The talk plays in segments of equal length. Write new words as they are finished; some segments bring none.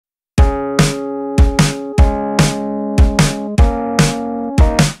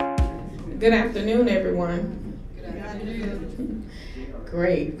Good afternoon, everyone. Good afternoon.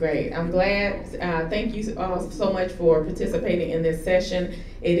 Great, great. I'm glad. Thank you all so much for participating in this session.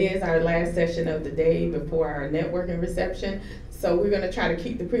 It is our last session of the day before our networking reception. So we're going to try to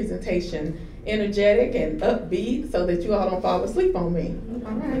keep the presentation energetic and upbeat so that you all don't fall asleep on me.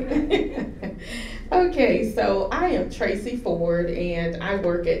 All right. Okay, so I am Tracy Ford and I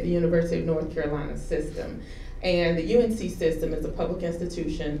work at the University of North Carolina system. And the UNC system is a public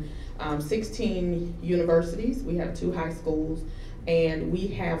institution, 16 universities, we have 2 high schools, and we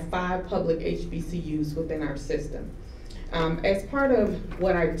have 5 public HBCUs within our system. As part of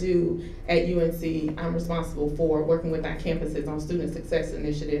what I do at UNC, I'm responsible for working with our campuses on student success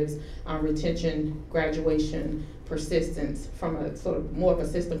initiatives, on retention, graduation, persistence from a sort of more of a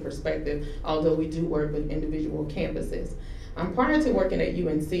system perspective, although we do work with individual campuses. Prior to working at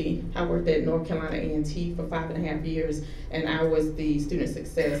UNC, I worked at North Carolina A&T for 5.5 years, and I was the student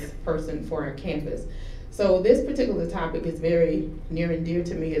success person for our campus. So this particular topic is very near and dear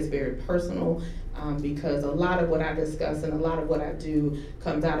to me. It's very personal because a lot of what I discuss and a lot of what I do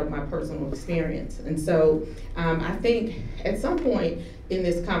comes out of my personal experience. And so I think at some point in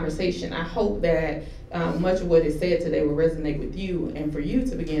this conversation, I hope that much of what is said today will resonate with you and for you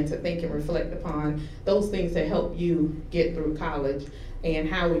to begin to think and reflect upon those things that help you get through college and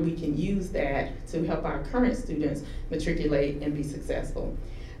how we can use that to help our current students matriculate and be successful.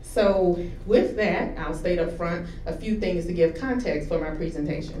 So with that, I'll state up front a few things to give context for my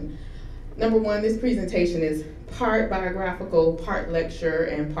presentation. Number one, this presentation is part biographical, part lecture,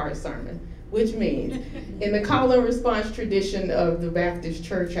 and part sermon, which means in the call and response tradition of the Baptist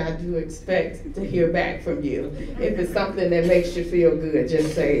church, I do expect to hear back from you. If it's something that makes you feel good,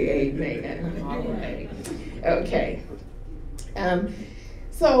 just say amen. All right. Okay.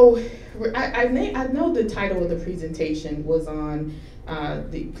 So I know the title of the presentation was on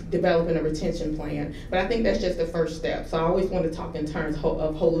developing a retention plan, but I think that's just the first step. So I always want to talk in terms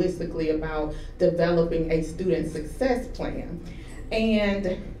of holistically about developing a student success plan.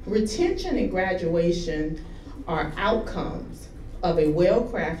 And retention and graduation are outcomes of a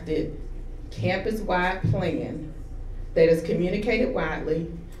well-crafted campus-wide plan that is communicated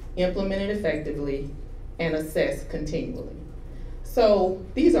widely, implemented effectively, and assessed continually. So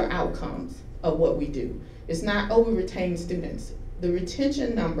these are outcomes of what we do. It's not, oh, we retain students. The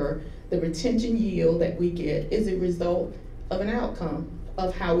retention number, the retention yield that we get is a result of an outcome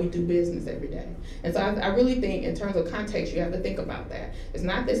of how we do business every day. And so I really think in terms of context, you have to think about that. It's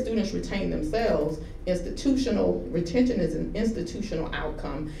not that students retain themselves. Institutional retention is an institutional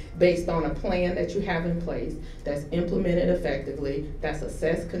outcome based on a plan that you have in place that's implemented effectively, that's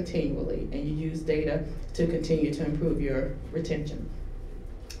assessed continually, and you use data to continue to improve your retention.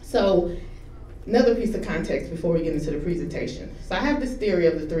 So another piece of context before we get into the presentation. So I have this theory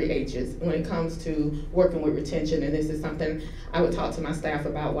of the 3 H's when it comes to working with retention, and this is something I would talk to my staff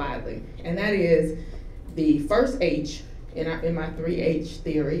about widely. And that is the first H in my 3H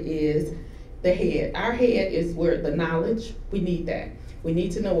theory is the head. Our head is where the knowledge, we need that. We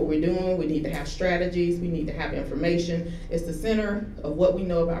need to know what we're doing, we need to have strategies, we need to have information. It's the center of what we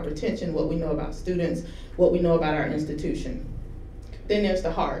know about retention, what we know about students, what we know about our institution. Then there's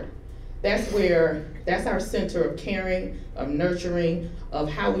the heart. That's our center of caring, of nurturing, of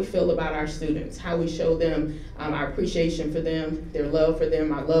how we feel about our students, how we show them our appreciation for them, their love for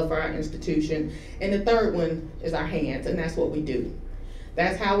them, our love for our institution. And the third one is our hands, and that's what we do.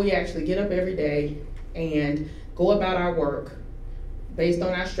 That's how we actually get up every day and go about our work based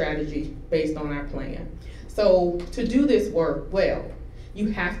on our strategy, based on our plan. So to do this work well, you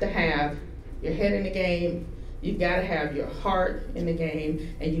have to have your head in the game, you've got to have your heart in the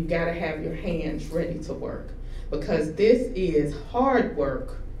game, and you've got to have your hands ready to work. Because this is hard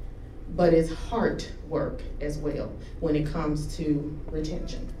work, but it's heart work as well when it comes to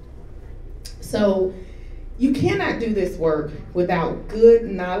retention. So you cannot do this work without good,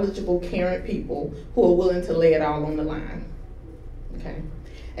 knowledgeable, caring people who are willing to lay it all on the line. Okay?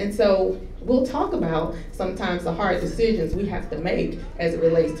 And so we'll talk about sometimes the hard decisions we have to make as it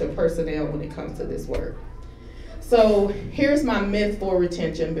relates to personnel when it comes to this work. So here's my myth for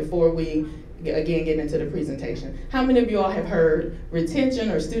retention before we again get into the presentation. How many of you all have heard retention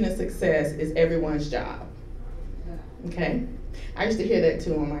or student success is everyone's job? Okay, I used to hear that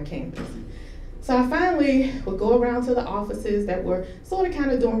too on my campus. So I finally would go around to the offices that were sort of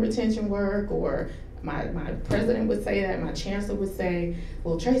kind of doing retention work, or my president would say that, my chancellor would say,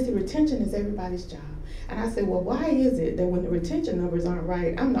 well, Tracy, retention is everybody's job. And I said, well, why is it that when the retention numbers aren't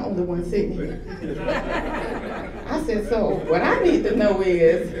right, I'm the only one sitting here? I said, so what I need to know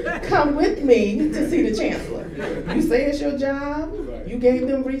is, come with me to see the chancellor. You say it's your job, you gave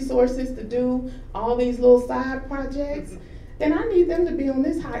them resources to do all these little side projects, then I need them to be on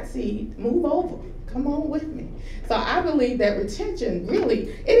this hot seat. Move over. Come on with me. So I believe that retention really,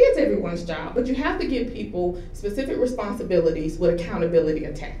 it is everyone's job, but you have to give people specific responsibilities with accountability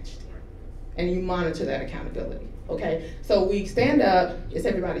attached. And you monitor that accountability, okay? So we stand up, it's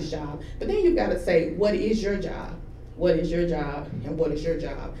everybody's job, but then you've got to say, what is your job? What is your job, and what is your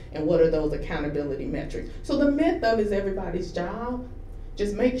job, and what are those accountability metrics? So the myth of is everybody's job,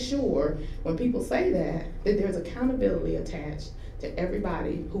 just make sure when people say that there's accountability attached to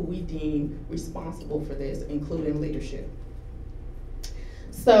everybody who we deem responsible for this, including leadership.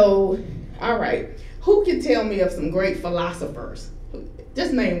 So, all right, who can tell me of some great philosophers?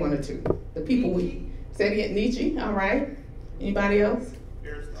 Just name one or two. The people we said it, Nietzsche, all right. Anybody else?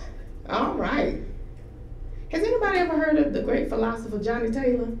 Aristotle. All right. Has anybody ever heard of the great philosopher Johnny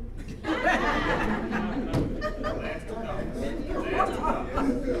Taylor?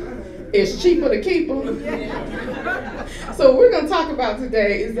 It's cheaper to keep them. So what we're going to talk about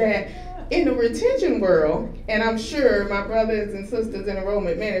today is that in the retention world, and I'm sure my brothers and sisters in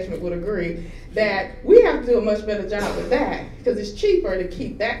enrollment management would agree, that we have to do a much better job with that, because it's cheaper to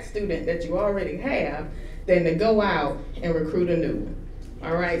keep that student that you already have than to go out and recruit a new one.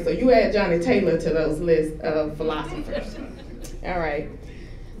 All right, so you add Johnny Taylor to those lists of philosophers. All right,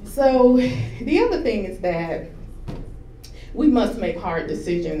 so the other thing is that we must make hard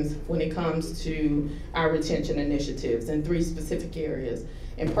decisions when it comes to our retention initiatives in 3 specific areas: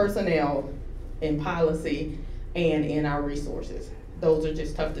 in personnel, in policy, and in our resources. Those are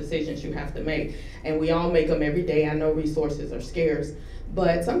just tough decisions you have to make, and we all make them every day. I know resources are scarce,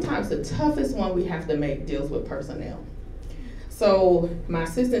 but sometimes the toughest one we have to make deals with personnel. So my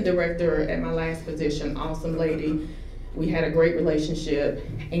assistant director at my last position, awesome lady, we had a great relationship,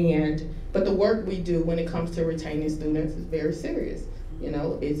 but the work we do when it comes to retaining students is very serious. You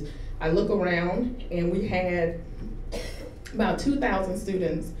know, I look around and we had about 2,000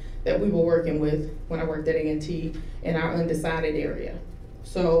 students that we were working with when I worked at A&T in our undecided area.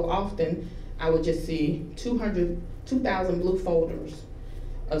 So often I would just see 2,000 blue folders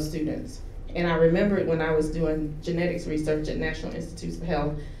of students. And I remember it when I was doing genetics research at National Institutes of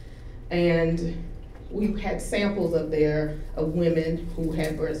Health, and we had samples of women who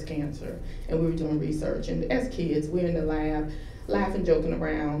had breast cancer, and we were doing research. And as kids, we're in the lab, laughing, joking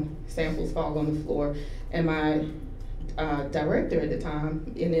around, samples fall on the floor, and my director at the time,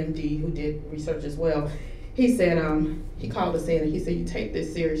 NMD, who did research as well, he said, he called us in and he said, you take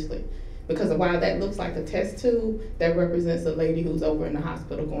this seriously, because while that looks like a test tube, that represents a lady who's over in the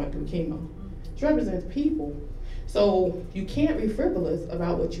hospital going through chemo. It represents people. So you can't be frivolous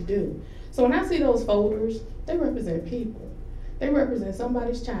about what you do. So when I see those folders, they represent people. They represent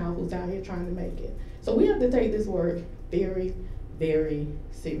somebody's child who's out here trying to make it. So we have to take this work very, very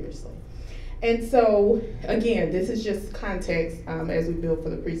seriously. And so, again, this is just context as we build for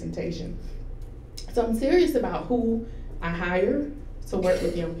the presentation. So I'm serious about who I hire to work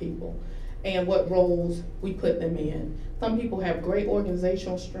with young people and what roles we put them in. Some people have great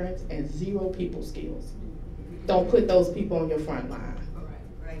organizational strengths and 0 people skills. Don't put those people on your front line.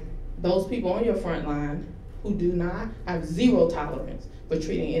 Those people on your front line who do not have 0 tolerance for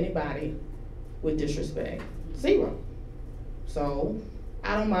treating anybody with disrespect. 0. So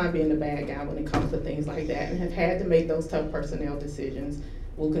I don't mind being the bad guy when it comes to things like that, and have had to make those tough personnel decisions.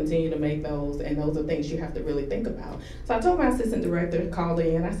 We'll continue to make those, and those are things you have to really think about. So I told my assistant director, called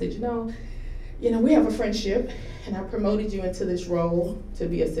in, I said, you know, we have a friendship, and I promoted you into this role to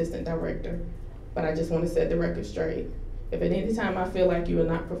be assistant director, but I just want to set the record straight. If at any time I feel like you are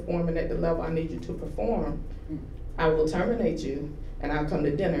not performing at the level I need you to perform, I will terminate you, and I'll come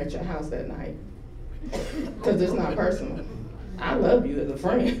to dinner at your house that night. Because it's not personal. I love you as a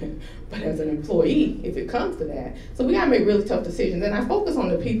friend, but as an employee, if it comes to that. So we gotta make really tough decisions. And I focus on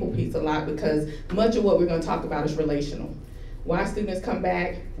the people piece a lot because much of what we're gonna talk about is relational. Why students come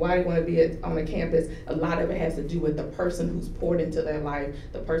back, why they wanna be on a campus, a lot of it has to do with the person who's poured into their life,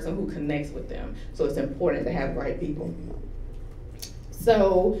 the person who connects with them. So it's important to have the right people.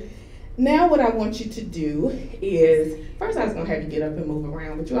 So now what I want you to do is, first I was gonna have you get up and move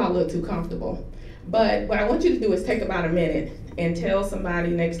around, but you all look too comfortable. But what I want you to do is take about a minute and tell somebody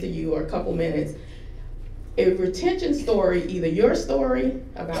next to you, or a couple minutes, a retention story, either your story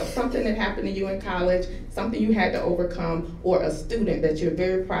about something that happened to you in college, something you had to overcome, or a student that you're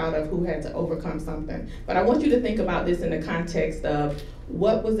very proud of who had to overcome something. But I want you to think about this in the context of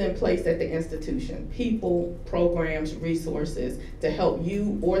what was in place at the institution, people, programs, resources to help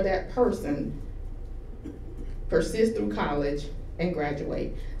you or that person persist through college and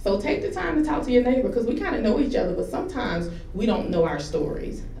graduate. So take the time to talk to your neighbor, because we kind of know each other, but sometimes we don't know our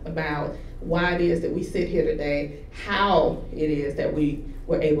stories about why it is that we sit here today, how it is that we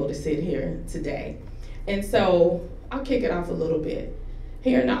were able to sit here today. And so I'll kick it off a little bit.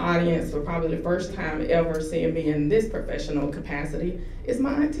 Here in the audience, for probably the first time ever seeing me in this professional capacity, is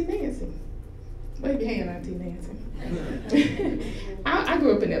my Auntie Nancy. Wave your hand, Auntie Nancy. I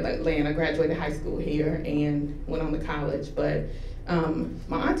grew up in Atlanta, graduated high school here, and went on to college, but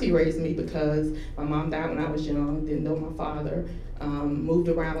my auntie raised me because my mom died when I was young, didn't know my father, moved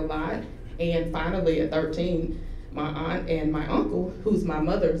around a lot, and finally at 13, my aunt and my uncle, who's my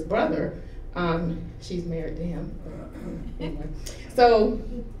mother's brother, she's married to him. Anyway. So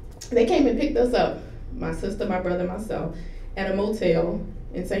they came and picked us up, my sister, my brother, myself, at a motel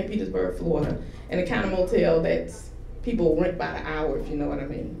in St. Petersburg, Florida, and the kind of motel that's people rent by the hour, if you know what I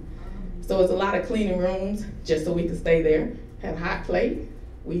mean. So it's a lot of cleaning rooms just so we could stay there. Had a hot plate,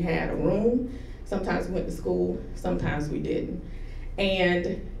 we had a room. Sometimes we went to school, sometimes we didn't.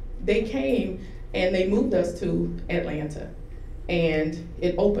 And they came and they moved us to Atlanta, and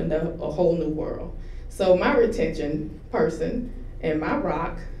it opened up a whole new world. So my retention person and my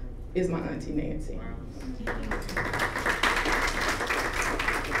rock is my Auntie Nancy.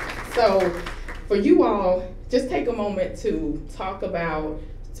 So for you all, just take a moment to talk about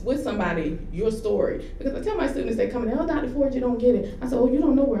with somebody your story. Because I tell my students, they come in, oh, Dr. Ford, you don't get it. I said, oh, you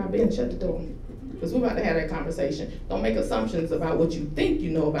don't know where I've been, shut the door. Because we're about to have that conversation. Don't make assumptions about what you think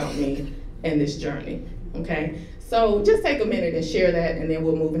you know about me and this journey, okay? So just take a minute and share that, and then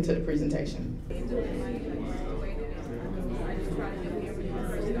we'll move into the presentation.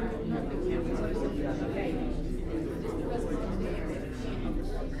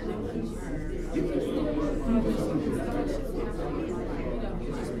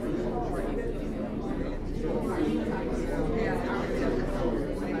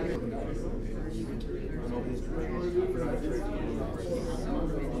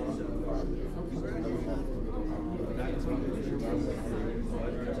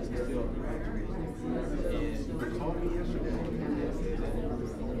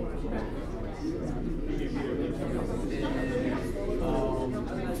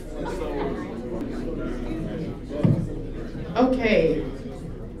 Okay,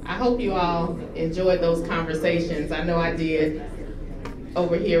 I hope you all enjoyed those conversations. I know I did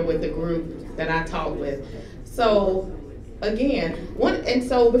over here with the group that I talked with. So again,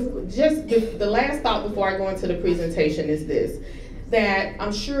 the last thought before I go into the presentation is this, that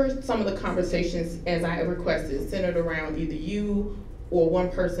I'm sure some of the conversations, as I requested, centered around either you or one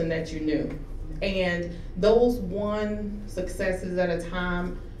person that you knew. And those one successes at a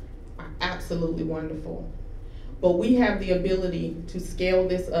time are absolutely wonderful. But we have the ability to scale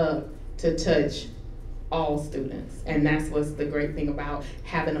this up to touch all students. And that's what's the great thing about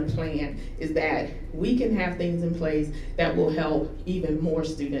having a plan, is that we can have things in place that will help even more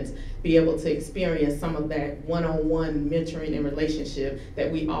students be able to experience some of that one-on-one mentoring and relationship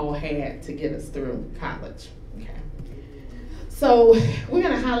that we all had to get us through college. Okay. So we're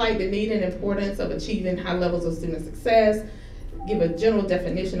gonna highlight the need and importance of achieving high levels of student success, give a general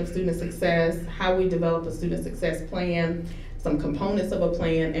definition of student success, how we develop a student success plan, some components of a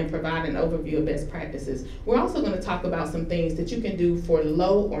plan, and provide an overview of best practices. We're also going to talk about some things that you can do for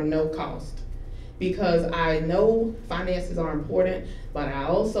low or no cost, because I know finances are important, but I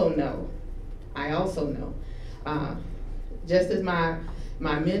also know, just as my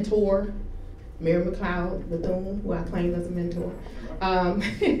mentor, Mary McLeod Bethune, who I claimed as a mentor,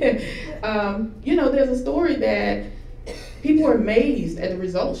 there's a story that people were amazed at the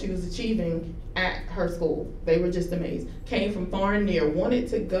results she was achieving at her school. They were just amazed. Came from far and near, wanted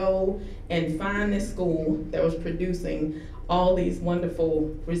to go and find this school that was producing all these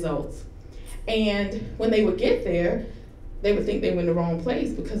wonderful results. And when they would get there, they would think they were in the wrong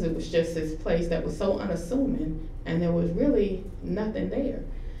place, because it was just this place that was so unassuming and there was really nothing there.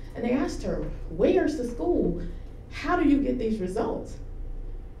 And they asked her, where's the school? How do you get these results?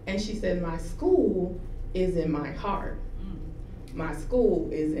 And she said, my school is in my heart. My school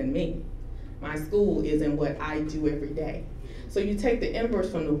is in me. My school is in what I do every day. So you take the embers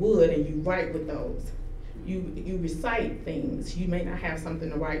from the wood and you write with those. You recite things. You may not have something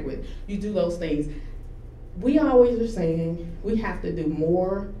to write with. You do those things. We always are saying we have to do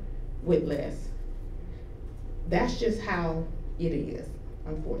more with less. That's just how it is,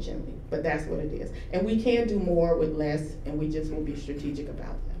 unfortunately, but that's what it is. And we can do more with less, and we just will be strategic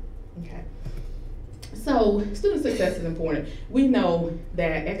about that, okay? So student success is important. We know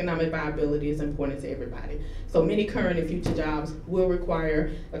that economic viability is important to everybody. So many current and future jobs will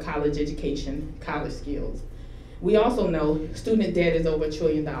require a college education, college skills. We also know student debt is over $1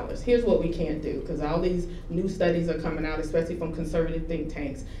 trillion. Here's what we can't do, because all these new studies are coming out, especially from conservative think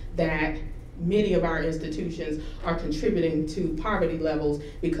tanks, that many of our institutions are contributing to poverty levels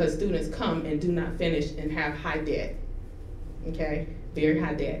because students come and do not finish and have high debt, okay? Very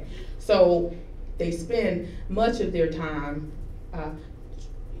high debt. So they spend much of their time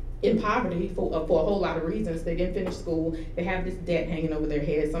in poverty for a whole lot of reasons. They didn't finish school, they have this debt hanging over their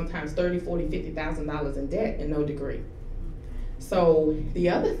heads, sometimes $30,000, $40,000, $50,000 in debt and no degree. So the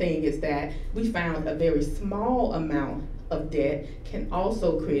other thing is that we found a very small amount of debt can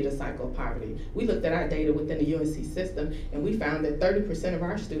also create a cycle of poverty. We looked at our data within the UNC system, and we found that 30% of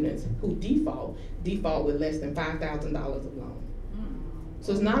our students who default with less than $5,000 of loan.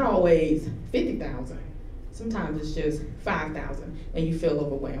 So it's not always $50,000. Sometimes it's just $5,000, and you feel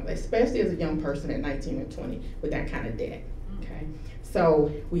overwhelmed, especially as a young person at 19 or 20 with that kind of debt. Okay,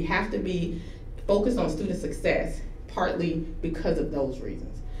 so we have to be focused on student success, partly because of those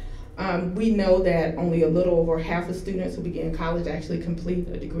reasons. We know that only a little over half of students who begin college actually complete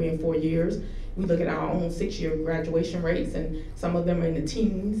a degree in 4 years. We look at our own 6-year graduation rates, and some of them are in the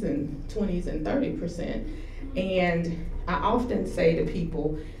teens and 20s and 30%. And I often say to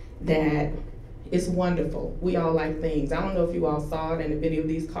people that it's wonderful. We all like things. I don't know if you all saw it, and if any of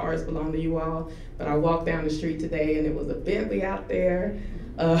these cars belong to you all, but I walked down the street today and it was a Bentley out there,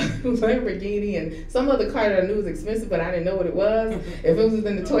 Lamborghini, and some other car that I knew was expensive, but I didn't know what it was. If it was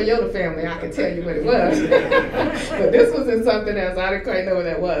in the Toyota family, I could tell you what it was. But this was in something else. I didn't quite know what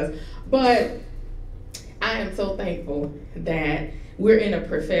that was. But I am so thankful that we're in a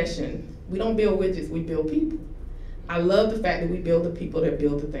profession. We don't build widgets, we build people. I love the fact that we build the people that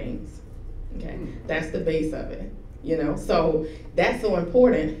build the things. Okay, that's the base of it, you know? So that's so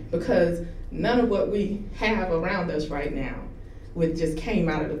important, because none of what we have around us right now just came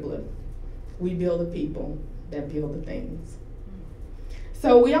out of the blue. We build the people that build the things.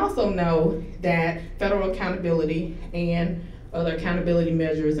 So we also know that federal accountability and other accountability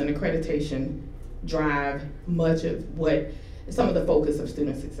measures and accreditation drive much of some of the focus of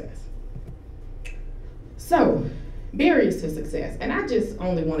student success. So, barriers to success, and I just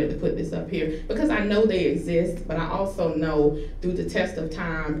only wanted to put this up here because I know they exist, but I also know through the test of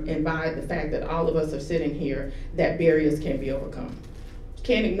time and by the fact that all of us are sitting here that barriers can be overcome. You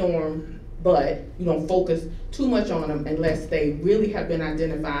can't ignore them, but you don't focus too much on them unless they really have been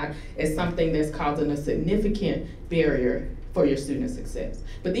identified as something that's causing a significant barrier for your student success.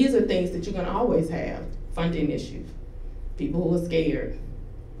 But these are things that you're going to always have: funding issues, people who are scared,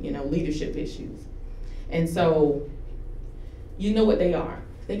 leadership issues. And so you know what they are.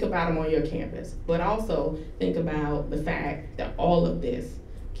 Think about them on your campus, but also think about the fact that all of this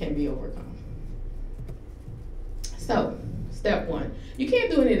can be overcome. So, step one, you can't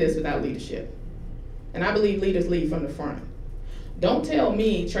do any of this without leadership. And I believe leaders lead from the front. Don't tell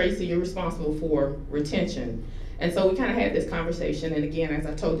me, Tracy, you're responsible for retention. And so we kind of had this conversation, and again, as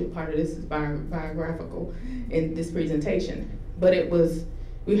I told you, part of this is biographical in this presentation, but it was,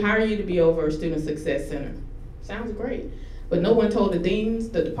 we hire you to be over a student success center. Sounds great. But no one told the deans,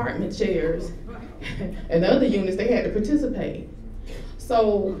 the department chairs, and the other units they had to participate.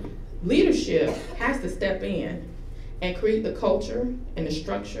 So leadership has to step in and create the culture and the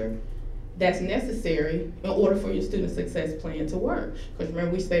structure that's necessary in order for your student success plan to work. Because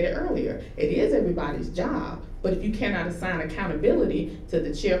remember, we stated earlier, it is everybody's job, but if you cannot assign accountability to the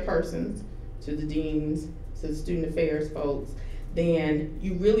chairpersons, to the deans, to the student affairs folks, then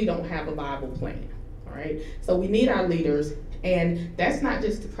you really don't have a viable plan. All right, so we need our leaders, and that's not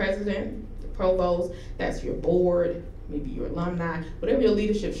just the president, the provost, that's your board, maybe your alumni, whatever your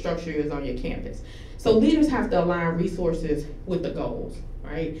leadership structure is on your campus. So leaders have to align resources with the goals,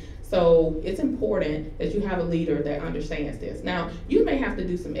 right? So it's important that you have a leader that understands this. Now, you may have to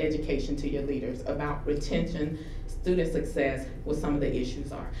do some education to your leaders about retention, student success, what some of the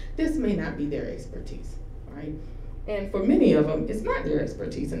issues are. This may not be their expertise, right? And for many of them, it's not their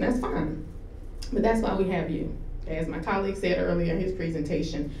expertise, and that's fine. But that's why we have you. As my colleague said earlier in his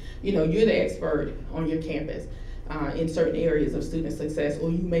presentation, you're the expert on your campus in certain areas of student success,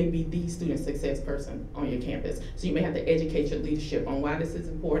 or you may be the student success person on your campus. So you may have to educate your leadership on why this is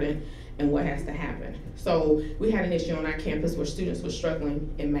important and what has to happen. So we had an issue on our campus where students were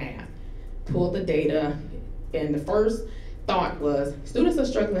struggling in math. Pulled the data, and the first thought was students are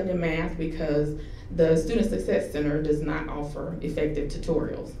struggling in math because the Student Success Center does not offer effective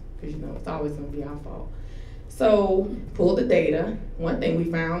tutorials, because it's always going to be our fault. So pulled the data. One thing we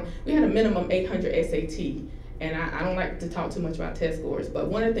found, we had a minimum 800 SAT, and I don't like to talk too much about test scores, but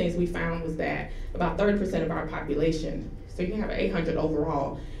one of the things we found was that about 30% of our population, so you can have 800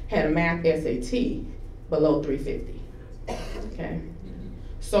 overall, had a math SAT, below 350. Okay?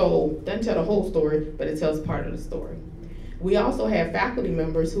 So, doesn't tell the whole story, but it tells part of the story. We also have faculty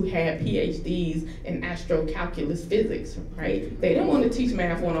members who had PhDs in astrocalculus physics, right? They didn't want to teach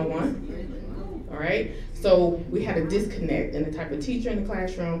math 101, all right? So we had a disconnect in the type of teacher in the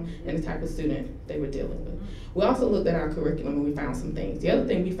classroom and the type of student they were dealing with. We also looked at our curriculum and we found some things. The other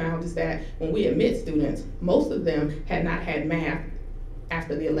thing we found is that when we admit students, most of them had not had math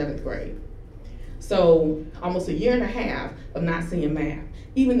after the 11th grade. So almost a year and a half of not seeing math.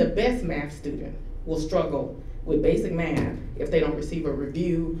 Even the best math student will struggle with basic math if they don't receive a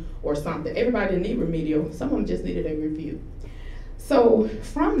review or something. Everybody didn't need remedial, some of them just needed a review. So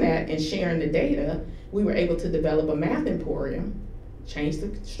from that and sharing the data, we were able to develop a math emporium, change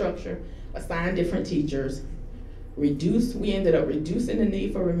the structure, assign different teachers, we ended up reducing the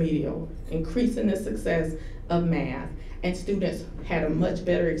need for remedial, increasing the success of math, and students had a much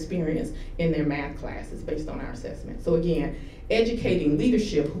better experience in their math classes based on our assessment. So again, educating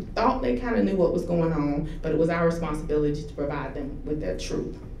leadership who thought they kind of knew what was going on, but it was our responsibility to provide them with that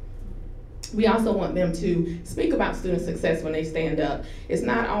truth. We also want them to speak about student success when they stand up. It's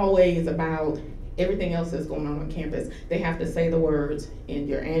not always about everything else that's going on campus. They have to say the words in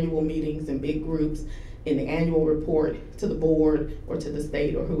your annual meetings and big groups, in the annual report to the board or to the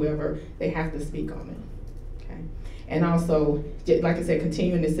state or whoever. They have to speak on it, okay? And also, like I said,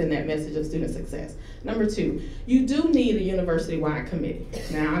 continuing to send that message of student success. Number 2, you do need a university-wide committee.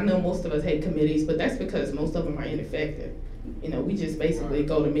 Now, I know most of us hate committees, but that's because most of them are ineffective. You know, we just basically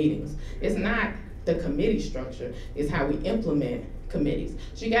go to meetings. It's not the committee structure, it's how we implement committees.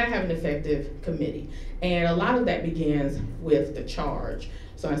 So you gotta have an effective committee. And a lot of that begins with the charge.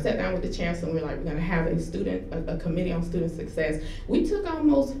 So I sat down with the chancellor and we were like, we're gonna have a committee on student success. We took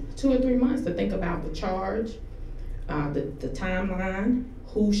almost 2 or 3 months to think about the charge, the timeline,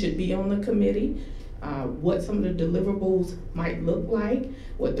 who should be on the committee, what some of the deliverables might look like,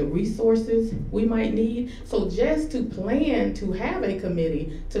 what the resources we might need. So just to plan to have a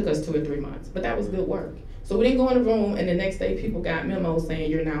committee took us 2 or 3 months, but that was good work. So we didn't go in the room and the next day people got memos saying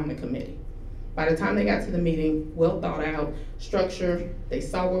you're now on the committee. By the time they got to the meeting, well thought out, structure, they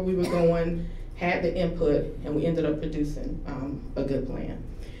saw where we were going, had the input, and we ended up producing a good plan.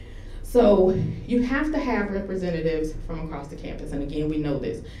 So you have to have representatives from across the campus, and again, we know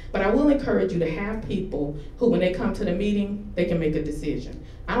this. But I will encourage you to have people who, when they come to the meeting, they can make a decision.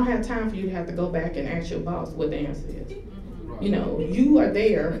 I don't have time for you to have to go back and ask your boss what the answer is. You know, you are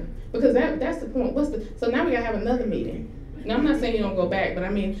there, because that's the point. So now we gotta have another meeting. Now I'm not saying you don't go back, but I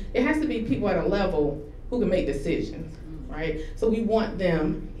mean, it has to be people at a level who can make decisions, right? So we want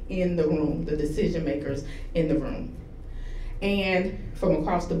them in the room, the decision makers in the room. And from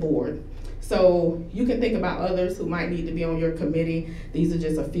across the board. So you can think about others who might need to be on your committee. These are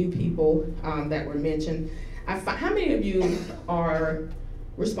just a few people that were mentioned. How many of you are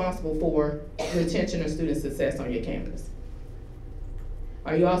responsible for retention or student success on your campus?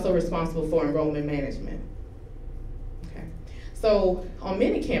 Are you also responsible for enrollment management? Okay. So on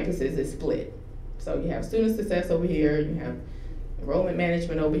many campuses it's split. So you have student success over here, you have enrollment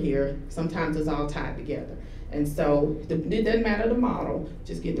management over here. Sometimes it's all tied together. And so it doesn't matter the model,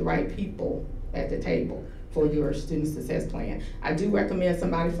 just get the right people at the table for your student success plan. I do recommend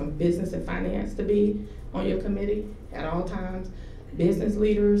somebody from business and finance to be on your committee at all times. Business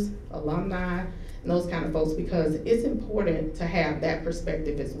leaders, alumni, and those kind of folks, because it's important to have that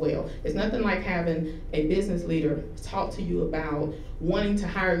perspective as well. It's nothing like having a business leader talk to you about wanting to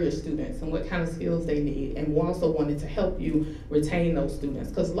hire your students and what kind of skills they need, and also wanting to help you retain those students,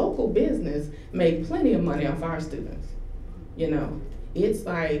 because local business make plenty of money off our students. You know, it's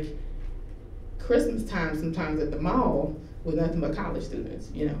like Christmas time sometimes at the mall with nothing but college students,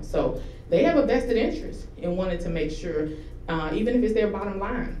 you know. So they have a vested interest in wanting to make sure, even if it's their bottom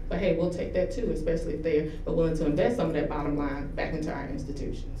line, but hey, we'll take that too, especially if they're willing to invest some of that bottom line back into our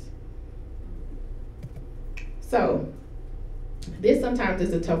institutions. So this sometimes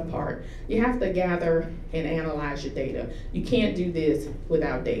is a tough part. You have to gather and analyze your data. You can't do this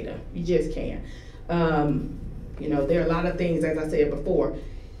without data. You just can't. You know, there are a lot of things, as I said before.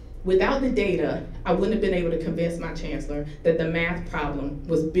 Without the data, I wouldn't have been able to convince my chancellor that the math problem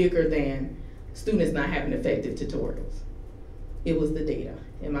was bigger than students not having effective tutorials. It was the data,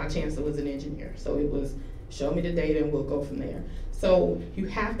 and my chancellor was an engineer, so it was show me the data and we'll go from there. So you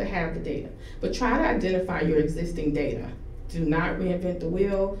have to have the data, but try to identify your existing data. Do not reinvent the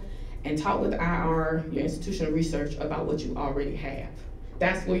wheel, and talk with IR, your institutional research, about what you already have.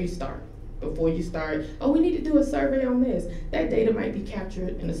 That's where you start. Before you start, oh, we need to do a survey on this. That data might be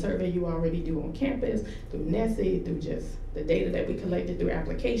captured in a survey you already do on campus, through NESE, through just the data that we collected through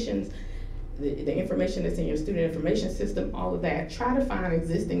applications. the information that's in your student information system, all of that. Try to find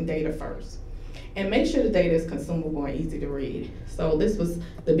existing data first. And make sure the data is consumable and easy to read. So this was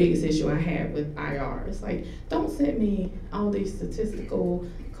the biggest issue I had with IR. It's like, don't send me all these statistical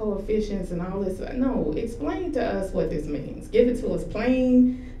coefficients and all this. No, explain to us what this means. Give it to us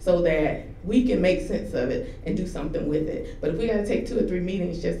plain so that we can make sense of it and do something with it. But if we gotta take 2 or 3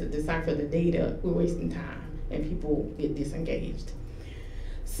 meetings just to decipher the data, we're wasting time and people get disengaged.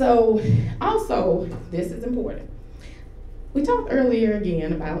 So also, this is important. We talked earlier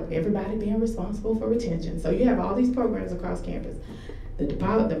again about everybody being responsible for retention. So you have all these programs across campus. The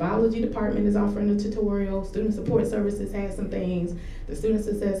biology department is offering a tutorial, student support services has some things, the student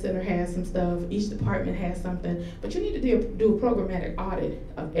success center has some stuff, each department has something, but you need to do a programmatic audit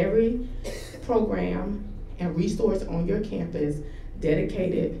of every program and resource on your campus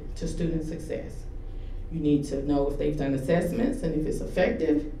dedicated to student success. You need to know if they've done assessments and if it's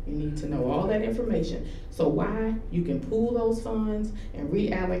effective. You need to know all that information. So why you can pool those funds and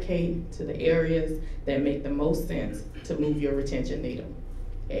reallocate to the areas that make the most sense to move your retention needle.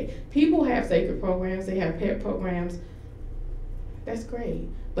 Okay? People have sacred programs, they have pet programs. That's great.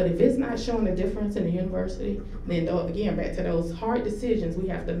 But if it's not showing a difference in the university, then again, back to those hard decisions we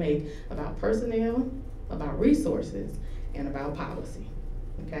have to make about personnel, about resources, and about policy.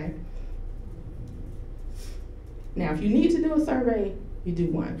 Okay? Now, if you need to do a survey, you do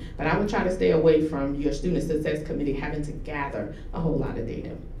one. But I would try to stay away from your student success committee having to gather a whole lot of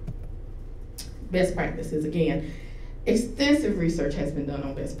data. Best practices, again, extensive research has been done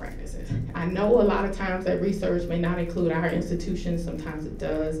on best practices. I know a lot of times that research may not include our institutions, sometimes it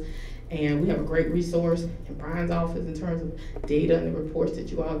does. And we have a great resource in Brian's office in terms of data and the reports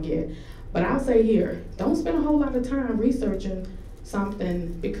that you all get. But I'll say here, don't spend a whole lot of time researching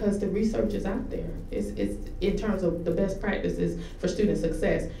something because the research is out there. It's in terms of the best practices for student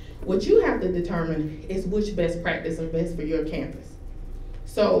success. What you have to determine is which best practice are best for your campus.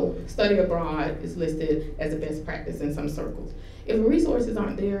 So study abroad is listed as a best practice in some circles. If resources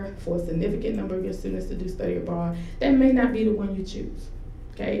aren't there for a significant number of your students to do study abroad, that may not be the one you choose.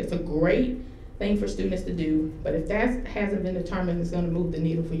 Okay, it's a great thing for students to do, but if that hasn't been determined it's going to move the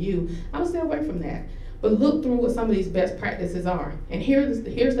needle for you, I would stay away from that. But look through what some of these best practices are. And here's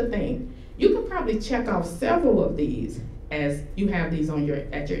the thing. You can probably check off several of these as you have these on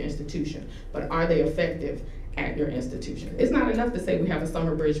at your institution, but are they effective at your institution? It's not enough to say we have a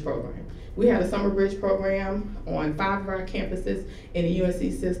summer bridge program. We had a summer bridge program on 5 of our campuses in the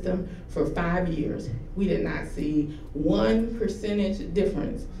UNC system for 5 years. We did not see 1%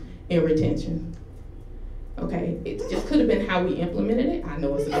 difference in retention. Okay, it just could have been how we implemented it. I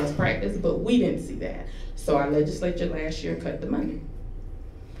know it's a best practice, but we didn't see that. So our legislature last year cut the money.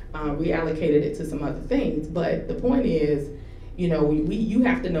 Reallocated it to some other things, but the point is, you know, you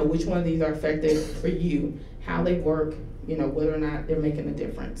have to know which one of these are effective for you, how they work, you know, whether or not they're making a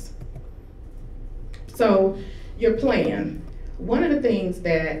difference. So your plan. One of the things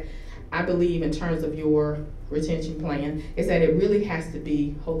that I believe in terms of your retention plan is that it really has to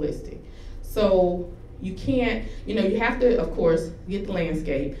be holistic. So you can't, you know, you have to, of course, get the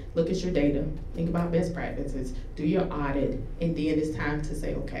landscape, look at your data, think about best practices, do your audit, and then it's time to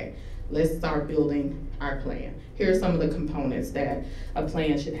say, okay, let's start building our plan. Here are some of the components that a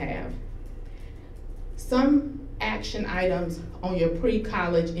plan should have. Some action items on your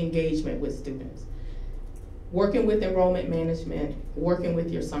pre-college engagement with students. Working with enrollment management, working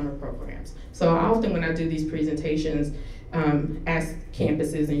with your summer programs. So often when I do these presentations, ask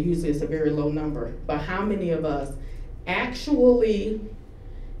campuses, and usually it's a very low number, but how many of us actually,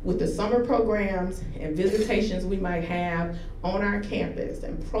 with the summer programs and visitations we might have on our campus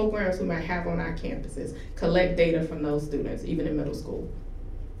and programs we might have on our campuses, collect data from those students, even in middle school?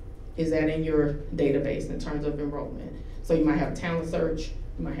 Is that in your database in terms of enrollment? So you might have a talent search,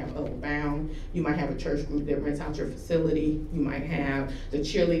 you might have Upward Bound, you might have a church group that rents out your facility, you might have the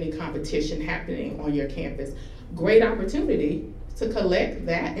cheerleading competition happening on your campus. Great opportunity to collect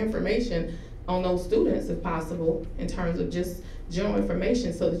that information on those students if possible in terms of just general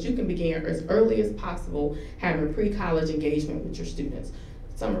information so that you can begin as early as possible having pre-college engagement with your students.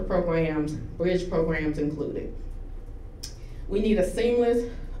 Summer programs, bridge programs included. We need a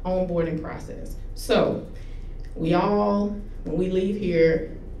seamless onboarding process. So we all, when we leave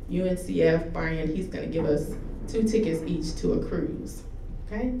here, UNCF, Brian, he's gonna give us 2 tickets each to a cruise.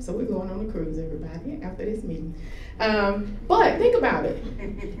 Okay, so we're going on a cruise, everybody, after this meeting. But think about it.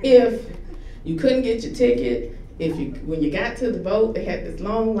 If you couldn't get your ticket, when you got to the boat, they had this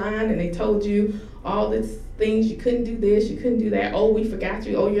long line and they told you all these things, you couldn't do this, you couldn't do that, oh, we forgot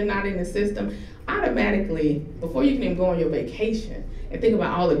you, oh, you're not in the system. Automatically, before you can even go on your vacation, and think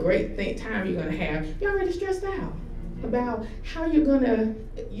about all the great time you're gonna have, you're already stressed out about how you're gonna,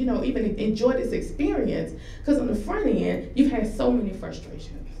 even enjoy this experience, because on the front end, you've had so many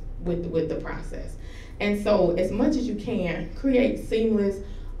frustrations with the process. And so as much as you can, create seamless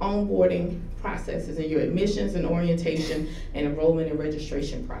onboarding processes in your admissions and orientation and enrollment and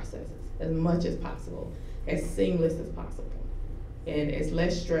registration processes, as much as possible, as seamless as possible, and as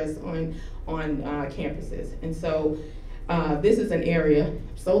less stress on campuses. And so this is an area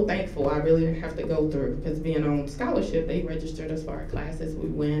I'm so thankful I really didn't have to go through, because being on scholarship, they registered us for our classes. We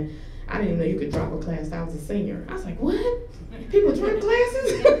went. I didn't even know you could drop a class. I was a senior. I was like, what? People drop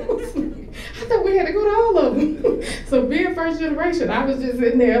classes? I thought we had to go to all of them. So being first generation, I was just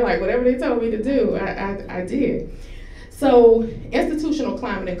in there like whatever they told me to do, I did. So institutional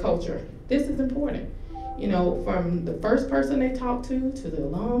climate and culture, this is important. From the first person they talk to the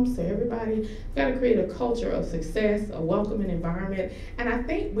alums, to everybody, we've got to create a culture of success, a welcoming environment. And I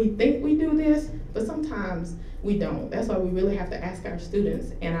think we do this, but sometimes we don't. That's why we really have to ask our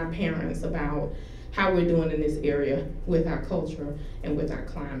students and our parents about how we're doing in this area with our culture and with our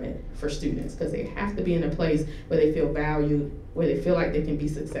climate for students, because they have to be in a place where they feel valued, where they feel like they can be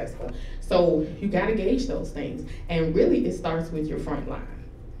successful. So you got to gauge those things. And really it starts with your front line.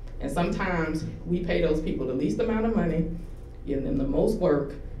 And sometimes we pay those people the least amount of money, give them the most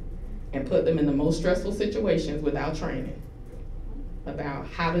work, and put them in the most stressful situations without training about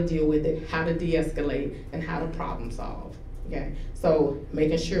how to deal with it, how to de-escalate, and how to problem solve. Okay, so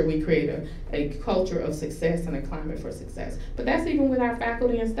making sure we create a culture of success and a climate for success. But that's even with our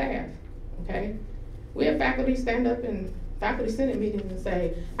faculty and staff. Okay, we have faculty stand up in faculty senate meetings and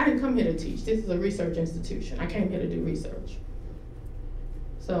say, I didn't come here to teach. This is a research institution. I came here to do research.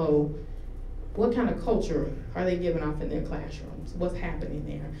 So what kind of culture are they giving off in their classrooms? What's happening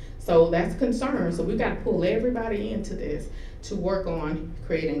there? So that's concern. So we've got to pull everybody into this to work on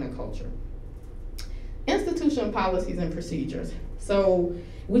creating a culture. Institutional policies and procedures. So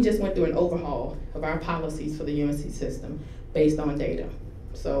we just went through an overhaul of our policies for the UNC system based on data.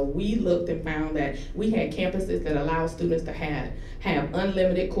 So we looked and found that we had campuses that allow students to have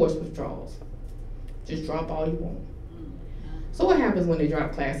unlimited course withdrawals. Just drop all you want. So what happens when they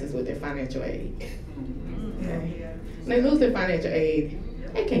drop classes with their financial aid? Okay. When they lose their financial aid,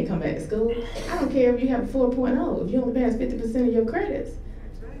 they can't come back to school. I don't care if you have a 4.0. If you only pass 50% of your credits,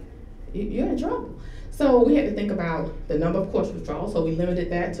 you're in trouble. So we had to think about the number of course withdrawals. So we limited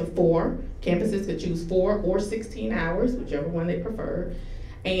that to 4. Campuses could choose 4 or 16 hours, whichever one they prefer.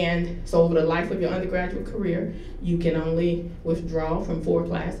 And so over the life of your undergraduate career, you can only withdraw from 4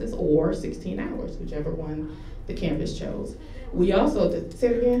 classes or 16 hours, whichever one the campus chose. We also, say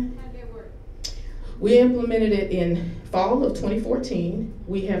it again? How'd that work? We implemented it in fall of 2014.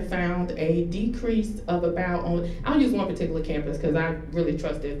 We have found a decrease of about, I'll use one particular campus because I really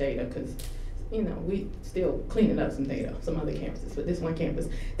trust their data, because we still cleaning up some data, some other campuses, but this one campus,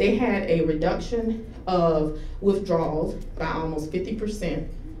 they had a reduction of withdrawals by almost 50%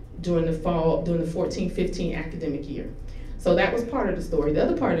 during the 14-15 academic year. So that was part of the story. The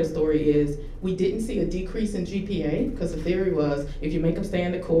other part of the story is we didn't see a decrease in GPA, because the theory was if you make them stay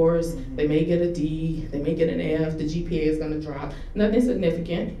in the course, they may get a D, they may get an F, the GPA is going to drop. Nothing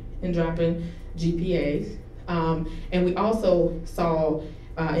significant in dropping GPAs. And we also saw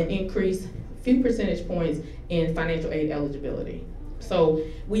an increase, few percentage points in financial aid eligibility. So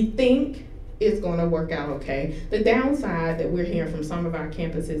we think it's going to work out okay. The downside that we're hearing from some of our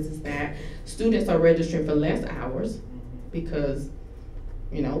campuses is that students are registering for less hours, because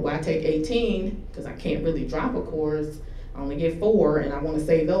I take 18 because I can't really drop a course. I only get 4, and I want to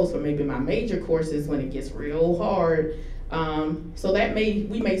save those for maybe my major courses when it gets real hard. So that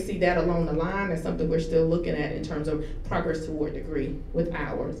we may see that along the line. That's something we're still looking at in terms of progress toward degree with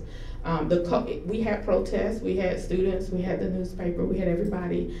hours. We had protests, we had students, we had the newspaper, we had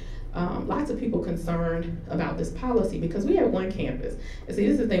everybody. Lots of people concerned about this policy, because we have one campus. And see,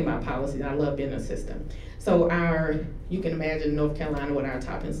 this is the thing about policies. I love being a system. So you can imagine North Carolina what our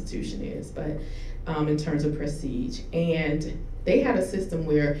top institution is, but in terms of prestige. And they had a system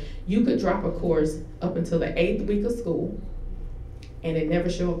where you could drop a course up until the 8th week of school, and it never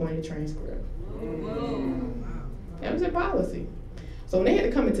show up on your transcript. That was their policy. So when they had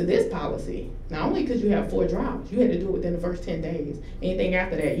to come into this policy, not only because you have 4 drops, you had to do it within the first 10 days. Anything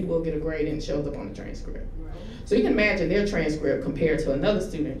after that, you will get a grade and it shows up on the transcript. So you can imagine their transcript compared to another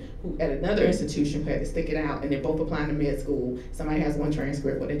student who at another institution who had to stick it out, and they're both applying to med school. Somebody has one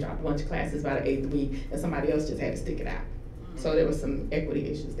transcript where they dropped a bunch of classes by the 8th week, and somebody else just had to stick it out. So there was some equity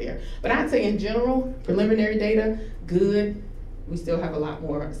issues there. But I'd say in general, preliminary data, good. We still have a lot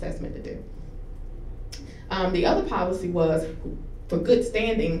more assessment to do. The other policy was for good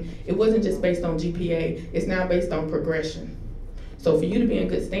standing, it wasn't just based on GPA, it's now based on progression. So for you to be in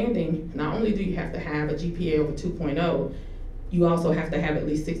good standing, not only do you have to have a GPA over 2.0, you also have to have at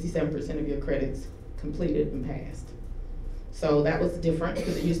least 67% of your credits completed and passed. So that was different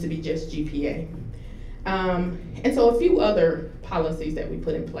because it used to be just GPA. And so a few other policies that we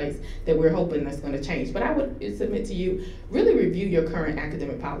put in place that we're hoping that's going to change. But I would submit to you, really review your current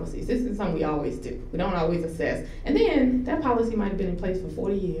academic policies. This is something we always do. We don't always assess. And then that policy might have been in place for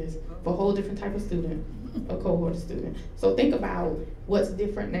 40 years for a whole different type of student, a cohort student. So think about what's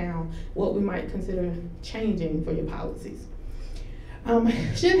different now, what we might consider changing for your policies.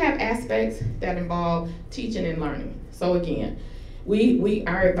 Should have aspects that involve teaching and learning. So again,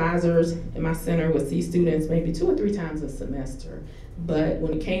 our advisors in my center would see students maybe 2 or 3 times a semester. But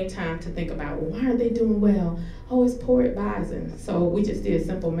when it came time to think about, well, why aren't they doing well? Oh, it's poor advising. So we just did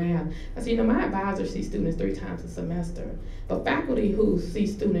simple math. I said, my advisor sees students 3 times a semester. But faculty who see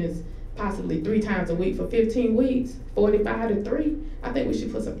students possibly 3 times a week for 15 weeks, 45 to 3, I think we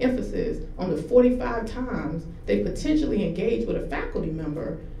should put some emphasis on the 45 times they potentially engage with a faculty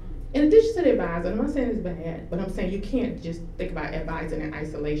member. In addition to the advisor, I'm not saying it's bad, but I'm saying you can't just think about advising in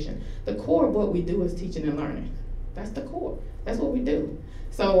isolation. The core of what we do is teaching and learning. That's the core. That's what we do.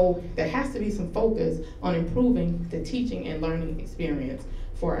 So there has to be some focus on improving the teaching and learning experience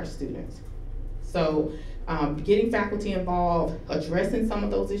for our students. So getting faculty involved, addressing some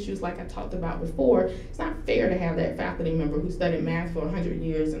of those issues like I talked about before. It's not fair to have that faculty member who studied math for 100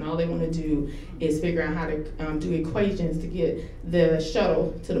 years and all they want to do is figure out how to do equations to get the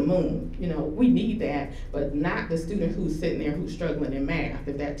shuttle to the moon. We need that, but not the student who's sitting there who's struggling in math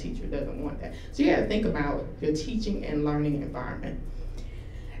if that teacher doesn't want that. So you got to think about your teaching and learning environment.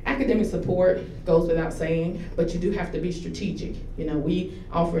 Academic support goes without saying, but you do have to be strategic. We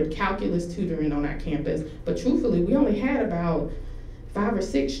offered calculus tutoring on our campus, but truthfully, we only had about 5 or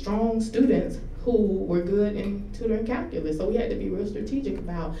 6 strong students who were good in tutoring calculus. So we had to be real strategic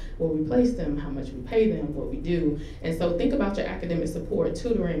about where we place them, how much we pay them, what we do. And so think about your academic support,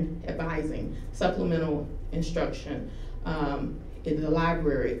 tutoring, advising, supplemental instruction, in the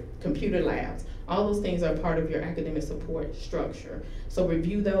library, computer labs. All those things are part of your academic support structure. So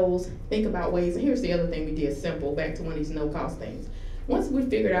review those, think about ways, and here's the other thing we did, simple, back to one of these no-cost things. Once we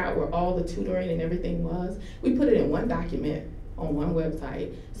figured out where all the tutoring and everything was, we put it in one document on one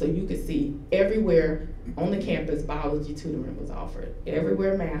website so you could see everywhere on the campus biology tutoring was offered,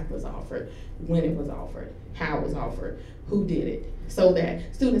 everywhere math was offered, when it was offered, how it was offered, who did it, so that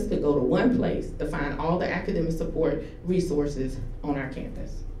students could go to one place to find all the academic support resources on our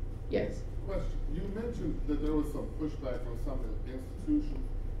campus. Yes? Question. You mentioned that there was some pushback from some of the institutions.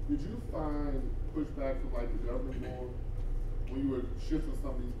 Did you find pushback from like the governing board when you were shifting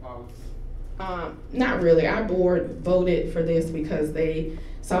some of these policies? Not really. Our board voted for this because they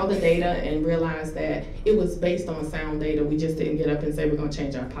saw the data and realized that it was based on sound data. We just didn't get up and say we're going to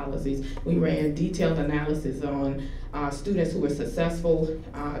change our policies. We ran detailed analysis on students who were successful,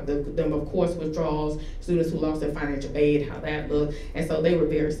 the number of course withdrawals, students who lost their financial aid, how that looked, and so they were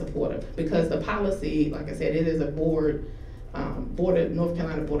very supportive because the policy, like I said, it is a North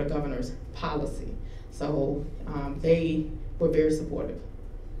Carolina Board of Governors policy. So they were very supportive.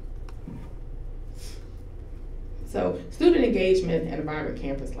 So student engagement and a vibrant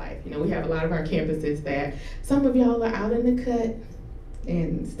campus life. We have a lot of our campuses that some of y'all are out in the cut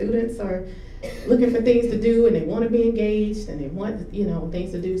and students are looking for things to do and they want to be engaged and they want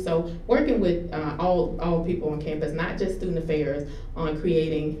things to do. So working with all people on campus, not just student affairs, on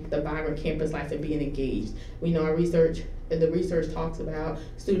creating the vibrant campus life and being engaged. We know the research talks about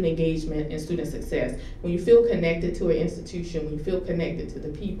student engagement and student success. When you feel connected to an institution, when you feel connected to the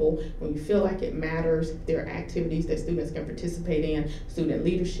people, when you feel like it matters, there are activities that students can participate in, student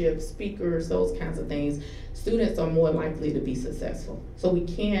leadership, speakers, those kinds of things, students are more likely to be successful. So we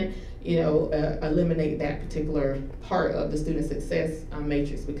can't eliminate that particular part of the student success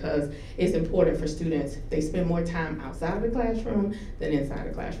matrix because it's important for students. They spend more time outside of the classroom than inside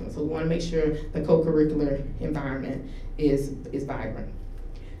the classroom. So we want to make sure the co-curricular environment is vibrant.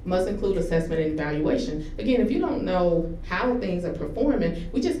 Must include assessment and evaluation. Again, if you don't know how things are performing,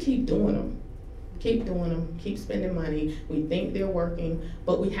 we just keep doing them. Keep doing them, keep spending money. We think they're working,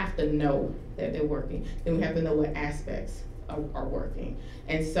 but we have to know that they're working. Then we have to know what aspects are working.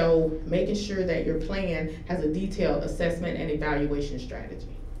 And so making sure that your plan has a detailed assessment and evaluation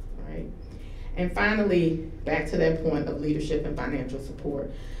strategy, right? And finally, back to that point of leadership and financial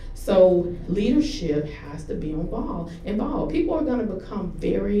support. So leadership has to be involved. People are gonna become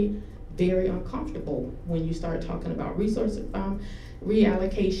very very uncomfortable when you start talking about resource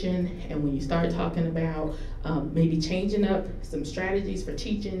reallocation, and when you start talking about maybe changing up some strategies for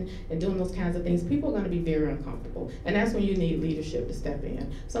teaching and doing those kinds of things. People are going to be very uncomfortable, and that's when you need leadership to step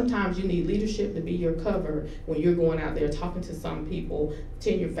in. Sometimes you need leadership to be your cover when you're going out there talking to some people,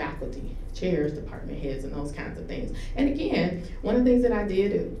 tenured faculty, chairs, department heads, and those kinds of things. And again, one of the things that I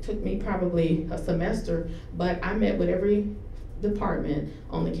did, it took me probably a semester, but I met with every department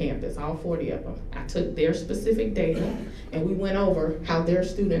on the campus, all 40 of them. I took their specific data and we went over how their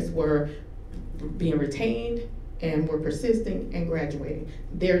students were being retained and were persisting and graduating.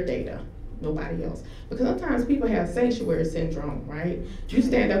 Their data, nobody else. Because sometimes people have sanctuary syndrome, right? You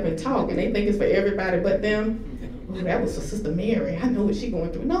stand up and talk and they think it's for everybody but them. Oh, that was for Sister Mary. I know what she's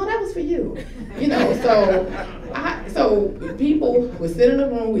going through. No, that was for you. You know, so people would sit in a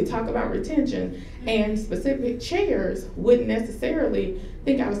room, we talk about retention, and specific chairs wouldn't necessarily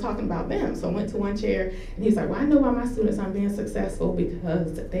think I was talking about them. So I went to one chair and he's like, well, I know why my students aren't being successful,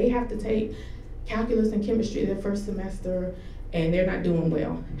 because they have to take calculus and chemistry their first semester and they're not doing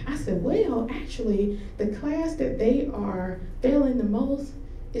well. I said, well, actually, the class that they are failing the most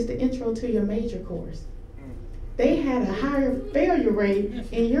is the intro to your major course. They had a higher failure rate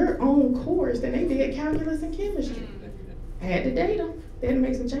in your own course than they did calculus and chemistry. I had the data, they had to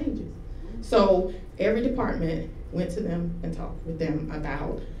make some changes. So every department went to them and talked with them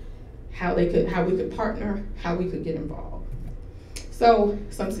about how we could partner, how we could get involved. So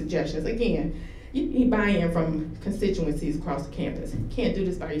some suggestions. Again, you need buy-in from constituencies across the campus. You can't do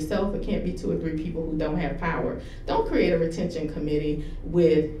this by yourself. It can't be 2 or 3 people who don't have power. Don't create a retention committee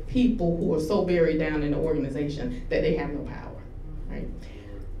with people who are so buried down in the organization that they have no power, right?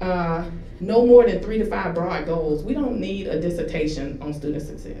 No more than 3 to 5 broad goals. We don't need a dissertation on student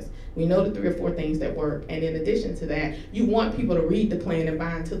success. We know the 3 or 4 things that work, and in addition to that, you want people to read the plan and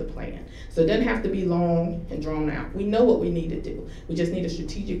buy into the plan. So it doesn't have to be long and drawn out. We know what we need to do. We just need a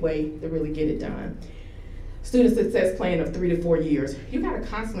strategic way to really get it done. Student success plan of 3 to 4 years. You gotta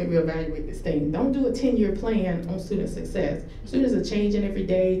constantly reevaluate this thing. Don't do a 10-year plan on student success. Students are changing every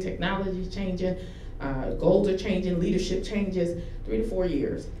day, technology is changing, goals are changing, leadership changes. 3 to 4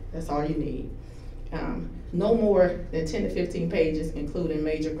 years, that's all you need. No more than 10 to 15 pages, including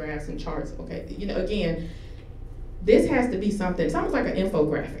major graphs and charts. Okay, you know, again, this has to be something, it's almost like an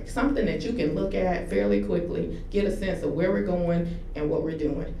infographic, something that you can look at fairly quickly, get a sense of where we're going and what we're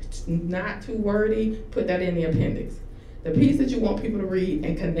doing. It's not too wordy, put that in the appendix. The piece that you want people to read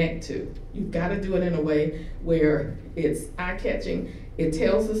and connect to, you've got to do it in a way where it's eye-catching, it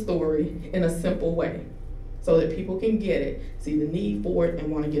tells the story in a simple way so that people can get it, see the need for it,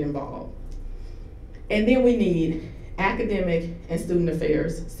 and want to get involved. And then we need academic and student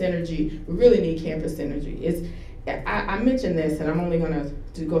affairs synergy. We really need campus synergy. I mentioned this, and I'm only going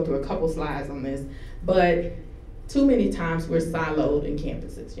to go through a couple slides on this, but too many times we're siloed in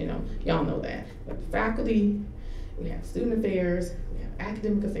campuses, you know, y'all know that. We have faculty, we have student affairs, we have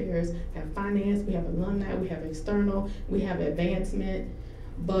academic affairs, we have finance, we have alumni, we have external, we have advancement,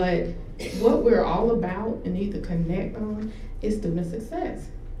 but what we're all about and need to connect on is student success.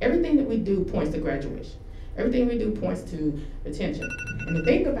 Everything that we do points to graduation. Everything we do points to retention. And the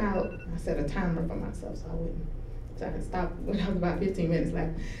thing about, I set a timer for myself so I can stop when I was about 15 minutes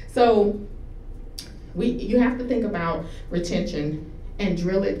left. So you have to think about retention and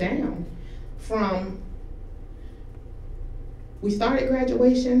drill it down from, we started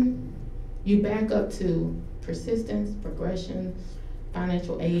graduation, you back up to persistence, progression,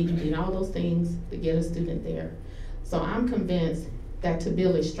 financial aid, you did all those things to get a student there. So I'm convinced that to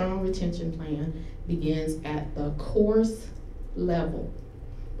build a strong retention plan begins at the course level.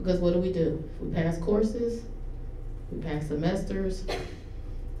 Because what do? We pass courses, we pass semesters,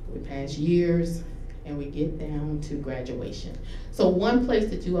 we pass years, and we get down to graduation. So one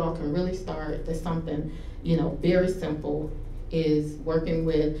place that you all can really start, that's something, you know, very simple, is working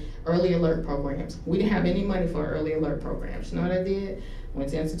with early alert programs. We didn't have any money for early alert programs. You know what I did? Went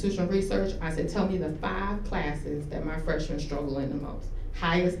to institutional research. I said, tell me the 5 classes that my freshmen struggle in the most.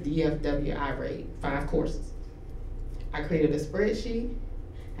 Highest DFWI rate, 5 courses. I created a spreadsheet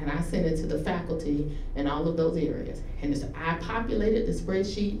and I sent it to the faculty in all of those areas. And I populated the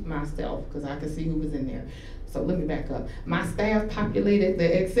spreadsheet myself because I could see who was in there. So let me back up. My staff populated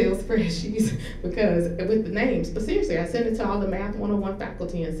the Excel spreadsheets because with the names, but seriously, I sent it to all the Math 101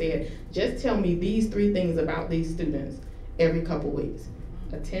 faculty and said, just tell me these 3 things about these students every couple weeks.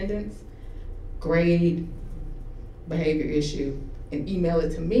 Attendance, grade, behavior issue, and email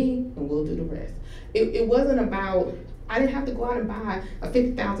it to me and we'll do the rest. It wasn't about, I didn't have to go out and buy a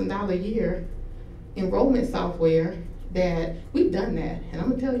 $50,000 a year enrollment software that we've done that. And I'm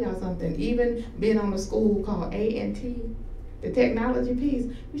gonna tell y'all something, even being on a school called A&T, the technology piece,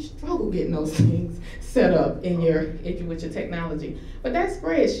 we struggle getting those things set up in with your technology. But that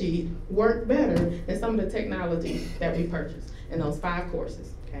spreadsheet worked better than some of the technology that we purchased in those 5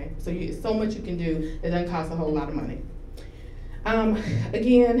 courses, okay? So so much you can do that doesn't cost a whole lot of money.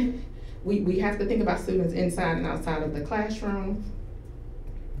 Again, we have to think about students inside and outside of the classroom.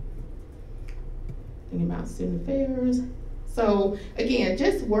 Thinking about student affairs. So again,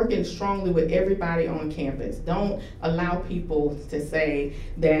 just working strongly with everybody on campus. Don't allow people to say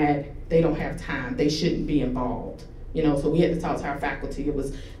that they don't have time, they shouldn't be involved. You know, so we had to talk to our faculty. It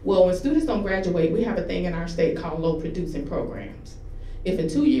was, well, when students don't graduate, we have a thing in our state called low producing programs. If in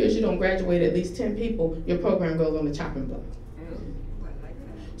 2 years you don't graduate at least 10 people, your program goes on the chopping block.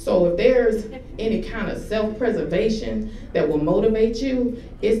 So if there's any kind of self-preservation that will motivate you,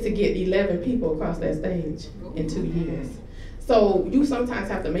 it's to get 11 people across that stage in 2 years. So you sometimes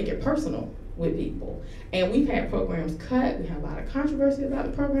have to make it personal with people. And we've had programs cut. We have a lot of controversy about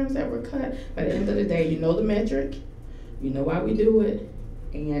the programs that were cut. But at the end of the day, you know the metric, you know why we do it,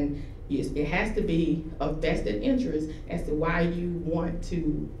 and it has to be of vested interest as to why you want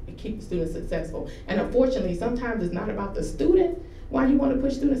to keep the students successful. And unfortunately, sometimes it's not about the student, why you want to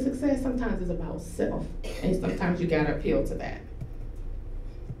push student success. Sometimes it's about self, and sometimes you gotta appeal to that.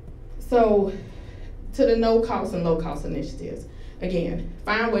 So, to the no cost and low cost initiatives. Again,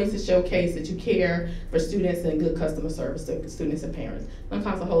 find ways to showcase that you care for students and good customer service to students and parents. Don't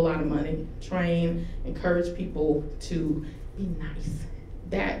cost a whole lot of money. Train, encourage people to be nice.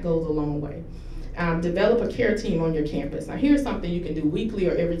 That goes a long way. Develop a care team on your campus. Now here's something you can do weekly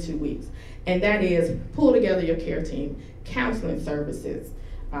or every 2 weeks, and that is pull together your care team, counseling services,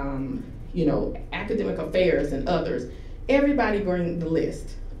 you know, academic affairs and others. Everybody bring the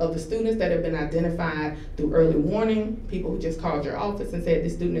list of the students that have been identified through early warning, people who just called your office and said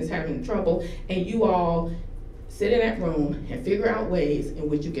this student is having trouble, and you all sit in that room and figure out ways in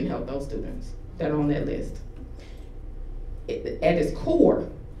which you can help those students that are on that list. At its core,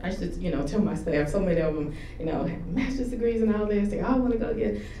 I should, you know, tell my staff, so many of them, you know, have master's degrees and all this, they all want to go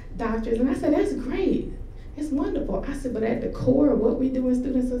get doctors, and I said, that's great, it's wonderful. I said, but at the core of what we do in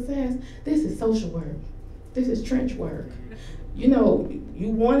student success, this is social work, this is trench work. You know, you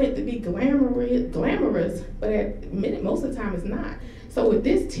want it to be glamorous, but most of the time it's not. So with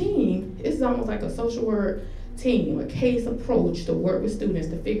this team, it's almost like a social work team, a case approach to work with students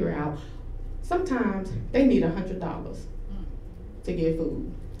to figure out, sometimes they need $100 to get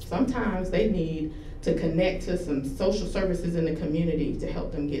food. Sometimes they need to connect to some social services in the community to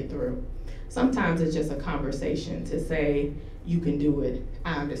help them get through. Sometimes it's just a conversation to say, you can do it,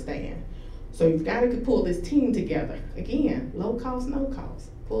 I understand. So you've got to pull this team together. Again, low cost, no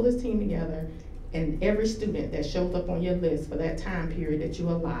cost. Pull this team together, and every student that shows up on your list for that time period that you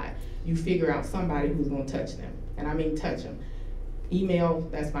allot, you figure out somebody who's going to touch them. And I mean touch them. Email,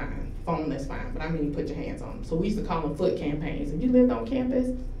 that's fine. Phone, that's fine. But I mean put your hands on them. So we used to call them foot campaigns. If you lived on campus,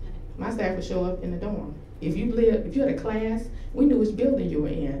 my staff would show up in the dorm. If you had a class, we knew which building you were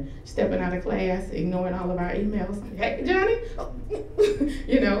in. Stepping out of class, ignoring all of our emails. Hey, Johnny,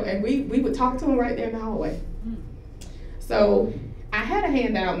 you know, and we would talk to them right there in the hallway. So I had a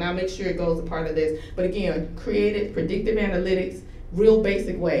handout, and I'll make sure it goes a part of this. But again, created predictive analytics, real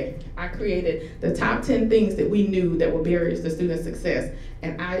basic way. I created the top 10 things that we knew that were barriers to student success.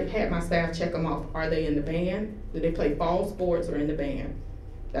 And I had my staff check them off. Are they in the band? Do they play fall sports or in the band?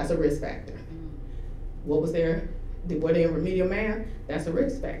 That's a risk factor. What was were they in remedial math? That's a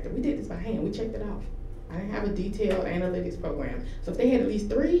risk factor. We did this by hand, we checked it off. I didn't have a detailed analytics program. So if they had at least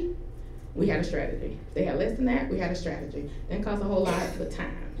 3, we had a strategy. If they had less than that, we had a strategy. Didn't cost a whole lot but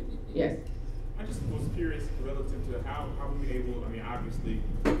time. Yes? I just was curious relative to how we were able, I mean, obviously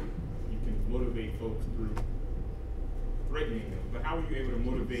you can motivate folks through threatening them, but how were you able to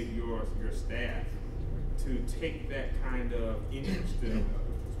motivate your staff to take that kind of interest in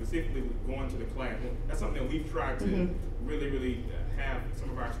specifically going to the class? That's something that we've tried to really have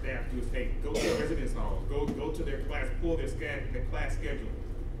some of our staff do, is go to the residence halls, go to their class, pull their class schedule.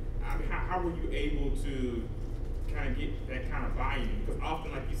 I mean, how were you able to kind of get that kind of buy-in? Because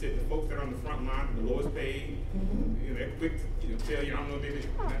often, like you said, the folks that are on the front line, the lowest paid, you know, they're quick to tell you, I don't know, maybe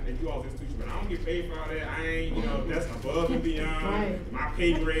you all institution, but I don't get paid for all that. I ain't, you know, that's above and beyond my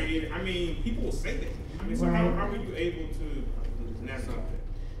pay grade. I mean, people will say that. I mean, so how were you able to navigate that?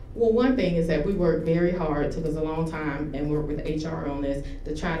 Well, one thing is that we worked very hard, took us a long time, and worked with HR on this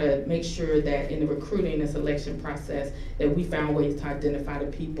to try to make sure that in the recruiting and selection process that we found ways to identify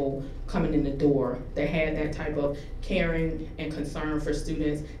the people coming in the door that had that type of caring and concern for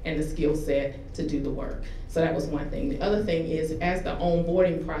students and the skill set to do the work. So that was one thing. The other thing is, as the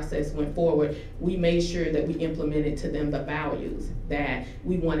onboarding process went forward, we made sure that we implemented to them the values that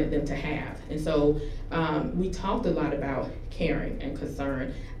we wanted them to have. And so we talked a lot about caring and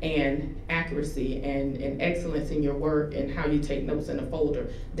concern and accuracy and excellence in your work and how you take notes in a folder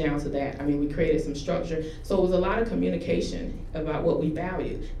down to that. I mean, we created some structure. So it was a lot of communication about what we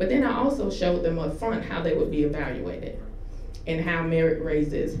valued. But then I also showed them up front how they would be evaluated and how merit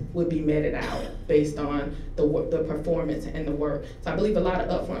raises would be meted out based on the performance and the work. So I believe a lot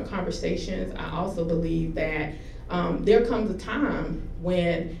of upfront conversations. I also believe that there comes a time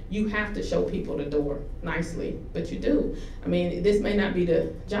when you have to show people the door nicely, but you do. I mean, this may not be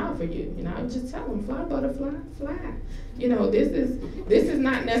the job for you. You know, I just tell them, fly, butterfly, fly. You know, this is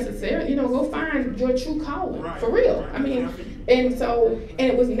not necessary. You know, go find your true calling, right, for real. Right. I mean, and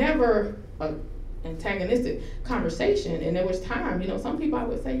it was never a antagonistic conversation, and there was time, you know, some people I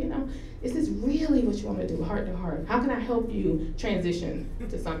would say, you know, is this really what you want to do, heart to heart? How can I help you transition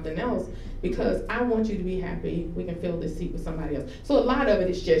to something else? Because I want you to be happy. We can fill this seat with somebody else. So a lot of it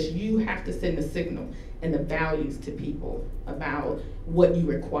is just you have to send a signal and the values to people about what you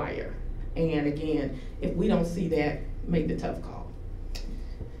require. And again, if we don't see that, make the tough call.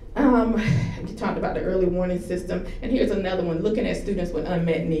 We talked about the early warning system, and here's another one, looking at students with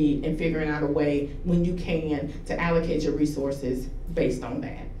unmet need and figuring out a way when you can to allocate your resources based on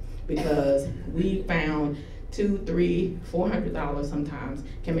that. Because we found $200, $300, $400 sometimes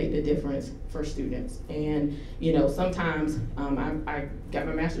can make the difference for students. And you know, sometimes I got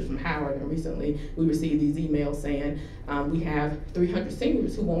my master's from Howard, and recently we received these emails saying we have 300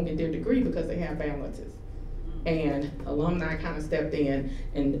 seniors who won't get their degree because they have balances. And alumni kind of stepped in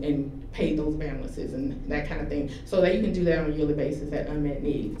and paid those balances and that kind of thing. So that you can do that on a yearly basis at unmet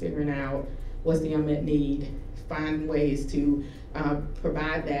need, figuring out what's the unmet need, find ways to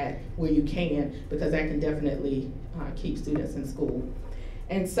provide that where you can, because that can definitely keep students in school.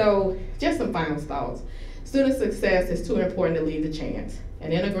 And so just some final thoughts. Student success is too important to leave the chance.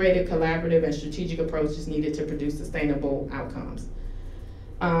 An integrated, collaborative, and strategic approach is needed to produce sustainable outcomes.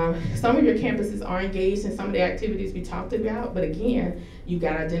 Some of your campuses are engaged in some of the activities we talked about, but again, you've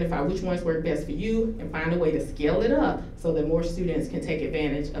got to identify which ones work best for you and find a way to scale it up so that more students can take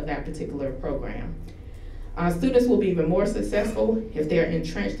advantage of that particular program. Students will be even more successful if they're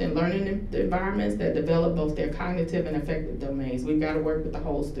entrenched in learning environments that develop both their cognitive and affective domains. We've got to work with the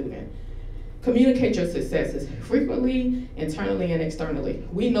whole student. Communicate your successes frequently, internally and externally.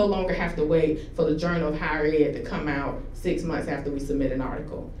 We no longer have to wait for the Journal of Higher Ed to come out 6 months after we submit an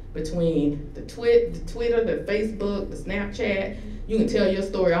article. Between the Twitter, the Facebook, the Snapchat, you can tell your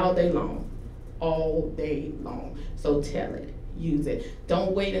story all day long. All day long. So tell it, use it.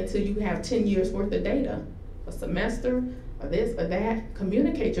 Don't wait until you have 10 years worth of data, a semester, or this or that.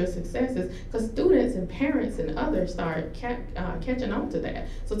 Communicate your successes, because students and parents and others start catching on to that.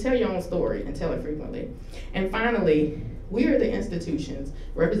 So tell your own story and tell it frequently. And finally, we are the institutions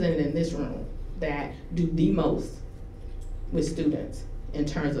represented in this room that do the most with students in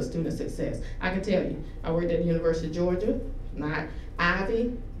terms of student success. I can tell you, I worked at the University of Georgia, not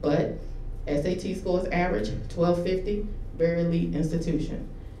Ivy, but SAT scores average 1250, very elite institution.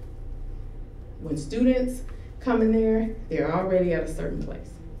 When students come in there, they're already at a certain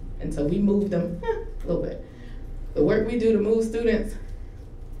place. And so we move them a little bit. The work we do to move students,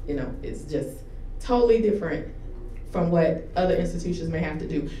 you know, it's just totally different from what other institutions may have to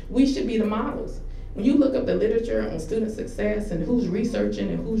do. We should be the models. When you look up the literature on student success and who's researching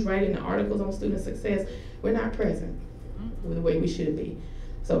and who's writing the articles on student success, we're not present with the way we should be.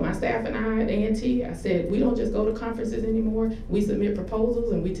 So my staff and I at A&T, I said, we don't just go to conferences anymore. We submit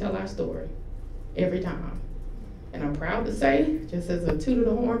proposals and we tell our story every time. And I'm proud to say, just as a toot of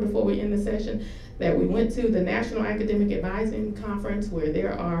the horn before we end the session, that we went to the National Academic Advising Conference, where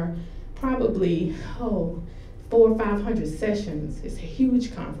there are probably 400 or 500 sessions. It's a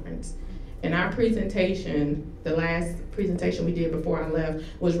huge conference. And our presentation, the last presentation we did before I left,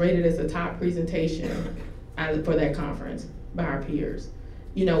 was rated as a top presentation for that conference by our peers.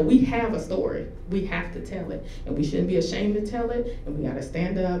 You know, we have a story. We have to tell it. And we shouldn't be ashamed to tell it. And we got to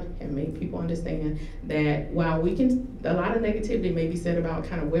stand up and make people understand that while we can, a lot of negativity may be said about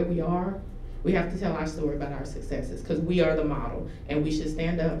kind of where we are, we have to tell our story about our successes, because we are the model. And we should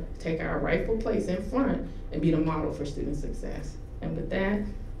stand up, take our rightful place in front, and be the model for student success. And with that,